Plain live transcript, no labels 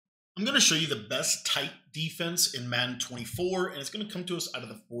I'm going to show you the best tight defense in Madden 24, and it's going to come to us out of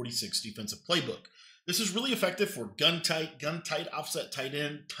the 46 defensive playbook. This is really effective for gun tight, offset tight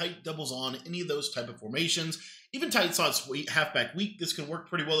end, tight doubles on, any of those type of formations. Even tight slots, halfback weak, this can work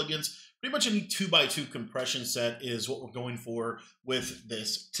pretty well against. Pretty much any 2x2 compression set is what we're going for with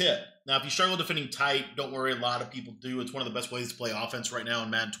this tip. Now, if you struggle defending tight, don't worry, a lot of people do. It's one of the best ways to play offense right now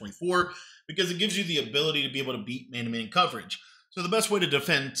in Madden 24 because it gives you the ability to be able to beat man-to-man coverage. So the best way to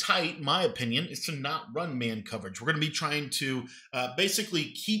defend tight, in my opinion, is to not run man coverage. We're going to be trying to basically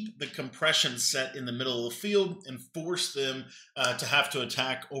keep the compression set in the middle of the field and force them to have to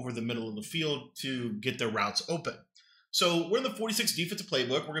attack over the middle of the field to get their routes open. So we're in the 46 defensive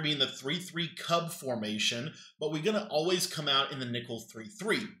playbook. We're going to be in the 3-3 cub formation, but we're going to always come out in the nickel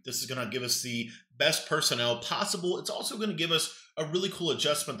 3-3. This is going to give us the best personnel possible. It's also going to give us a really cool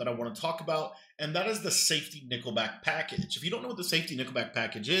adjustment that I want to talk about, and that is the safety nickelback package. If you don't know what the safety nickelback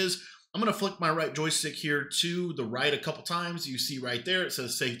package is, I'm going to flick my right joystick here to the right a couple times. You see right there, it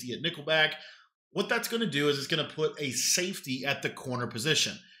says safety at nickelback. What that's going to do is it's going to put a safety at the corner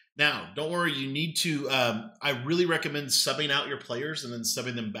position. Now, don't worry, you need to, I really recommend subbing out your players and then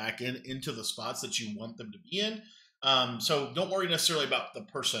subbing them back into the spots that you want them to be in. So don't worry necessarily about the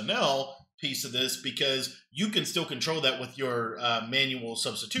personnel piece of this because you can still control that with your manual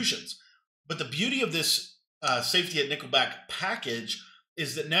substitutions. But the beauty of this safety at nickelback package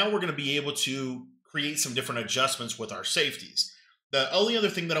is that now we're going to be able to create some different adjustments with our safeties. The only other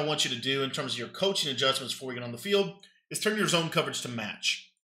thing that I want you to do in terms of your coaching adjustments before we get on the field is turn your zone coverage to match.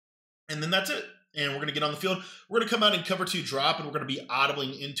 And then that's it. And we're going to get on the field. We're going to come out in cover 2 drop, and we're going to be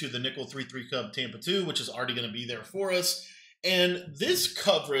audibling into the nickel 3-3 cub Tampa 2, which is already going to be there for us. And this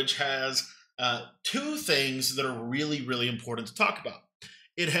coverage has two things that are really, really important to talk about.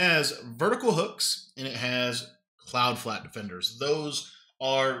 It has vertical hooks, and it has cloud flat defenders. Those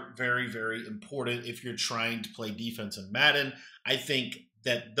are very, very important if you're trying to play defense in Madden. I think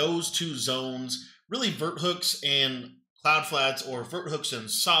that those two zones, really vert hooks and cloud flats, or vert hooks and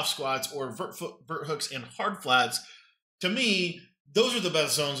soft squats, or vert hooks and hard flats, to me, those are the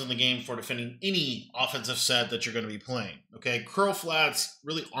best zones in the game for defending any offensive set that you're going to be playing. Okay, curl flats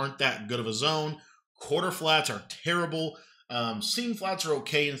really aren't that good of a zone. Quarter flats are terrible. Seam flats are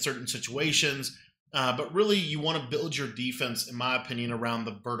okay in certain situations, but really you want to build your defense, in my opinion, around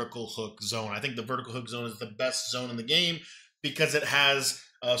the vertical hook zone. I think the vertical hook zone is the best zone in the game because it has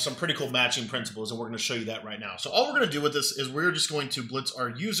some pretty cool matching principles, and we're going to show you that right now. So all we're going to do with this is we're just going to blitz our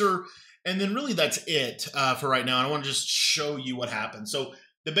user, and then really that's it for right now. And I want to just show you what happens. So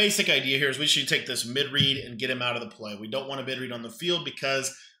the basic idea here is we should take this mid-read and get him out of the play. We don't want a mid-read on the field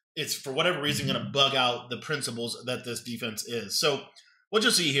because it's, for whatever reason, going to bug out the principles that this defense is. So what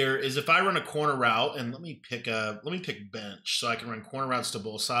you'll see here is if I run a corner route, and let me pick bench so I can run corner routes to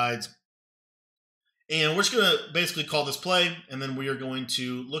both sides. And we're just going to basically call this play, and then we are going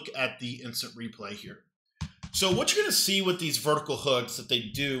to look at the instant replay here. So what you're going to see with these vertical hooks that they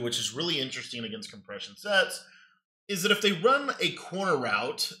do, which is really interesting against compression sets, is that if they run a corner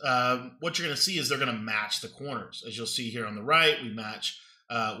route, what you're going to see is they're going to match the corners. As you'll see here on the right, we match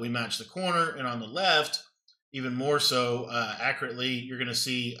the corner, and on the left, even more so accurately, you're going to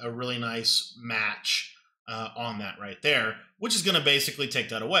see a really nice match on that right there, which is going to basically take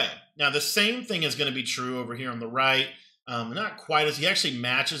that away. Now, the same thing is going to be true over here on the right. Not quite as he actually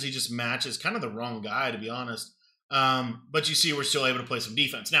matches. He just matches kind of the wrong guy, to be honest. But you see we're still able to play some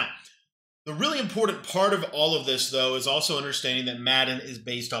defense. Now, the really important part of all of this, though, is also understanding that Madden is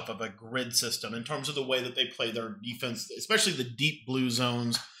based off of a grid system in terms of the way that they play their defense, especially the deep blue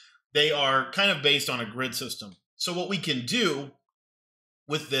zones. They are kind of based on a grid system. So what we can do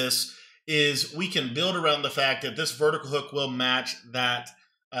with this is we can build around the fact that this vertical hook will match that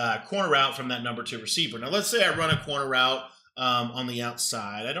corner route from that number 2 receiver. Now, let's say I run a corner route on the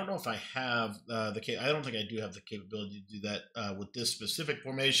outside. I don't know if I have I don't think I do have the capability to do that with this specific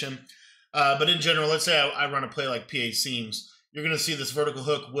formation. But in general, let's say I run a play like PA seams. You're going to see this vertical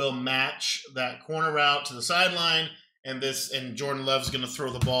hook will match that corner route to the sideline, and Jordan Love's going to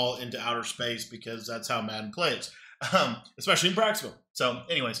throw the ball into outer space because that's how Madden plays, especially in practice mode. So,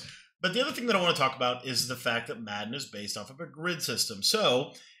 anyways. But the other thing that I want to talk about is the fact that Madden is based off of a grid system.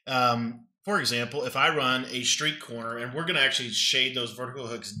 So, for example, if I run a streak corner, and we're going to actually shade those vertical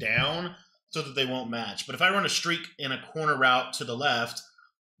hooks down so that they won't match. But if I run a streak in a corner route to the left,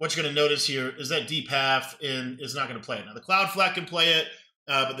 what you're going to notice here is that deep half is not going to play it. Now, the cloud flat can play it,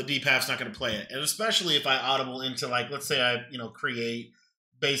 but the deep half's not going to play it. And especially if I audible into, like, let's say I create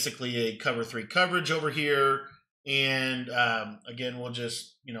basically a cover 3 coverage over here. And again, we'll just,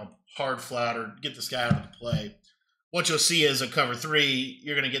 hard flat or get this guy out of the play. what you'll see is a cover three,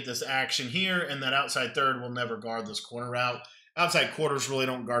 you're going to get this action here, and that outside third will never guard this corner route. Outside quarters really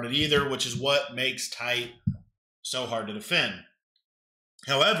don't guard it either, which is what makes tight so hard to defend.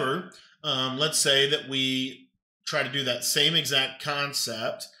 However, let's say that we try to do that same exact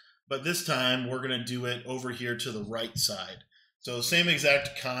concept, but this time we're going to do it over here to the right side. So same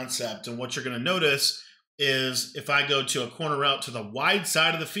exact concept, and what you're going to notice is if I go to a corner route to the wide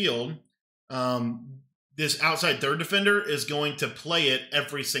side of the field, this outside third defender is going to play it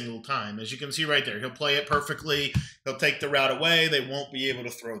every single time. As you can see right there, he'll play it perfectly. He'll take the route away. They won't be able to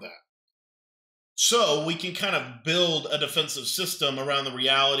throw that. So we can kind of build a defensive system around the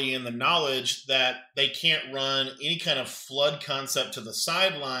reality and the knowledge that they can't run any kind of flood concept to the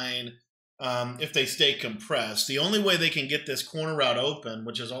sideline if they stay compressed. The only way they can get this corner route open,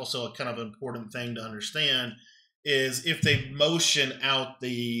 which is also a kind of important thing to understand, is if they motion out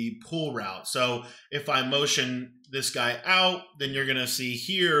the pull route. So if I motion this guy out, then you're going to see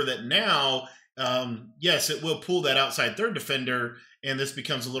here that now, yes, it will pull that outside third defender, and this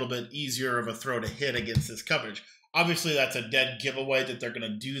becomes a little bit easier of a throw to hit against this coverage. Obviously, that's a dead giveaway that they're going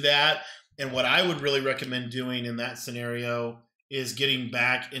to do that. And what I would really recommend doing in that scenario is getting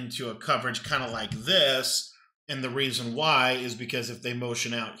back into a coverage kind of like this. And the reason why is because if they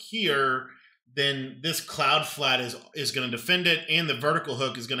motion out here, then this cloud flat is going to defend it, and the vertical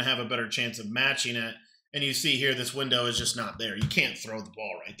hook is going to have a better chance of matching it. And you see here, this window is just not there. You can't throw the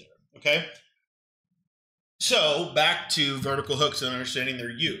ball right there, okay? So back to vertical hooks and understanding their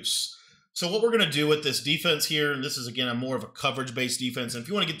use. So what we're going to do with this defense here, and this is, again, more of a coverage-based defense. And if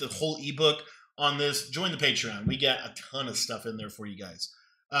you want to get the whole ebook on this, join the Patreon. We got a ton of stuff in there for you guys.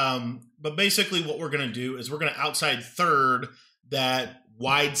 But basically what we're going to do is we're going to outside third that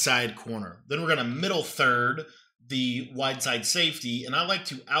wide side corner. Then we're going to middle third the wide side safety, and I like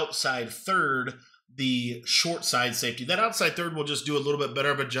to outside third the short side safety. That outside third will just do a little bit better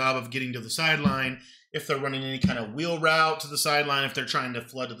of a job of getting to the sideline. If they're running any kind of wheel route to the sideline, if they're trying to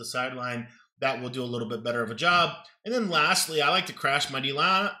flood to the sideline, that will do a little bit better of a job. And then lastly, I like to crash my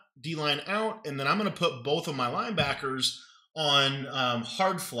D-line out, and then I'm going to put both of my linebackers on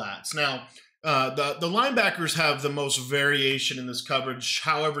hard flats. Now, the linebackers have the most variation in this coverage,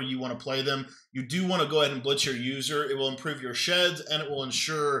 however you want to play them. You do want to go ahead and blitz your user. It will improve your sheds, and it will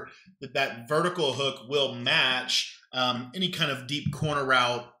ensure that that vertical hook will match any kind of deep corner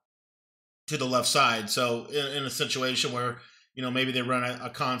route to the left side. So in a situation where, you know, maybe they run a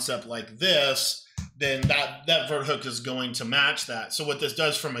concept like this, then that vert hook is going to match that. So what this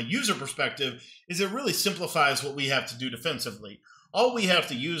does from a user perspective is it really simplifies what we have to do defensively. All we have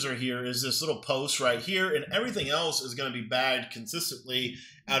to user here is this little post right here, and everything else is going to be bagged consistently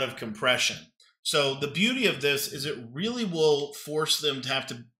out of compression. So the beauty of this is it really will force them to have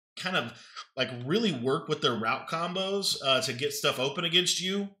to kind of like really work with their route combos to get stuff open against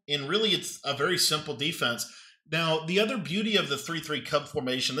you. And really, it's a very simple defense. Now, the other beauty of the 3-3 Cub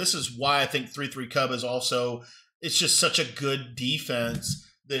formation, this is why I think 3-3 Cub is also, it's just such a good defense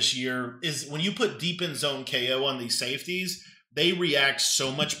this year, is when you put deep in zone KO on these safeties, they react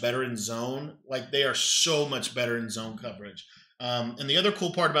so much better in zone. Like, they are so much better in zone coverage. And the other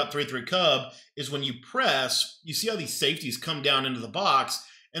cool part about 3-3 Cub is when you press, you see how these safeties come down into the box.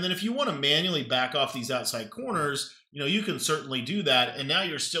 And then if you want to manually back off these outside corners, you know, you can certainly do that. And now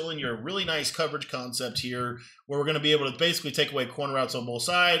you're still in your really nice coverage concept here, where we're going to be able to basically take away corner routes on both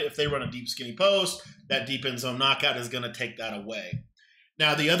sides. If they run a deep skinny post, that deep end zone knockout is going to take that away.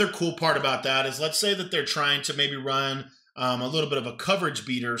 Now, the other cool part about that is, let's say that they're trying to maybe run a little bit of a coverage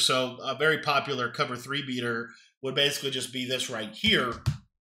beater. So a very popular cover 3 beater would basically just be this right here.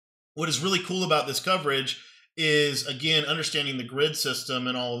 What is really cool about this coverage is, again, understanding the grid system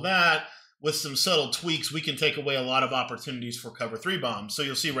and all of that. With some subtle tweaks, we can take away a lot of opportunities for cover 3 bombs. So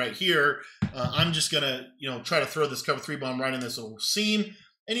you'll see right here, I'm just going to, you know, try to throw this cover 3 bomb right in this little seam.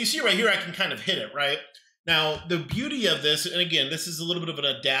 And you see right here, I can kind of hit it, right? Now, the beauty of this, and again, this is a little bit of an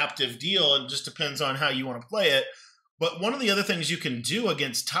adaptive deal, and just depends on how you want to play it. But one of the other things you can do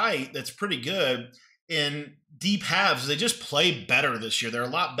against tight that's pretty good in deep halves, they just play better this year. They're a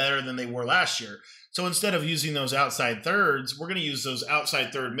lot better than they were last year. So instead of using those outside thirds, we're going to use those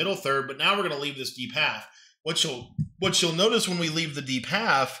outside third, middle third, but now we're going to leave this deep half. What you'll notice when we leave the deep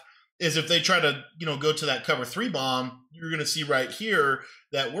half is if they try to, you know, go to that cover 3 bomb, you're going to see right here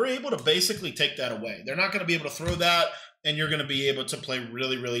that we're able to basically take that away. They're not going to be able to throw that, and you're going to be able to play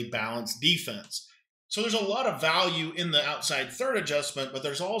really, really balanced defense. So there's a lot of value in the outside third adjustment, but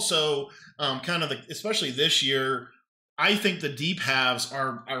there's also kind of, especially this year, I think the deep halves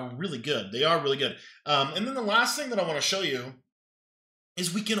are really good. They are really good. And then the last thing that I want to show you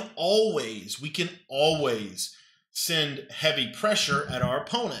is we can always send heavy pressure at our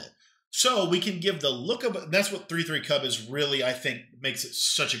opponent. So we can give the look of, that's what 3-3 Cub is really, I think, makes it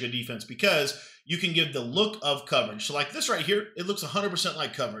such a good defense, because you can give the look of coverage. So like this right here, it looks 100%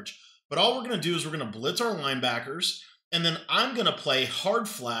 like coverage. But all we're going to do is we're going to blitz our linebackers, and then I'm going to play hard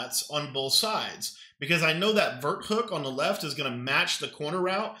flats on both sides, because I know that vert hook on the left is going to match the corner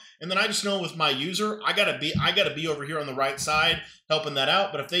route. And then I just know with my user, I gotta be over here on the right side helping that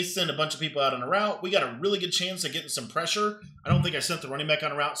out. But if they send a bunch of people out on a route, we got a really good chance of getting some pressure. I don't think I sent the running back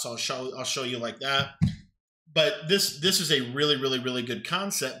on a route, so I'll show you like that. But this is a really good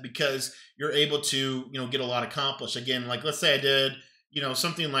concept, because you're able to, you know, get a lot accomplished. Again, like let's say I did, you know,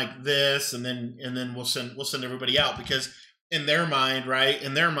 something like this, and then we'll send everybody out, because in their mind, right?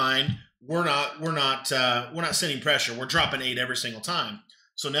 In their mind, we're not sending pressure. We're dropping 8 every single time.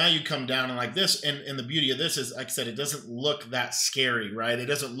 So now you come down and like this, and the beauty of this is, like I said, it doesn't look that scary, right? It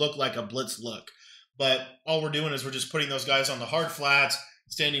doesn't look like a blitz look. But all we're doing is we're just putting those guys on the hard flats,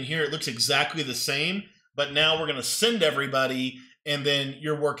 standing here. It looks exactly the same, but now we're going to send everybody, and then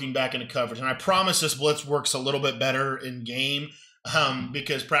you're working back into coverage. And I promise this blitz works a little bit better in game,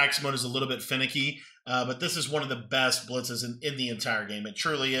 because practice mode is a little bit finicky. But this is one of the best blitzes in the entire game. It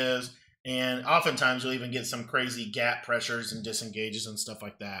truly is. And oftentimes you'll even get some crazy gap pressures and disengages and stuff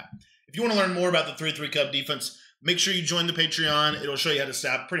like that. If you want to learn more about the 3-3 Cub defense, make sure you join the Patreon. It'll show you how to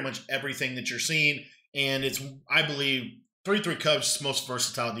stop pretty much everything that you're seeing. And it's, I believe, 3-3 Cub's most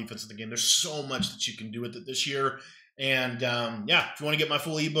versatile defense in the game. There's so much that you can do with it this year. And yeah, if you want to get my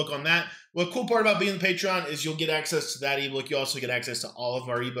full ebook on that, well, the cool part about being the Patreon is you'll get access to that ebook. You also get access to all of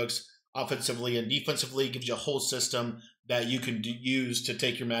our ebooks, offensively and defensively. It gives you a whole system that you can use to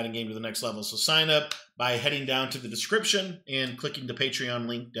take your Madden game to the next level. So sign up by heading down to the description and clicking the Patreon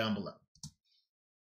link down below.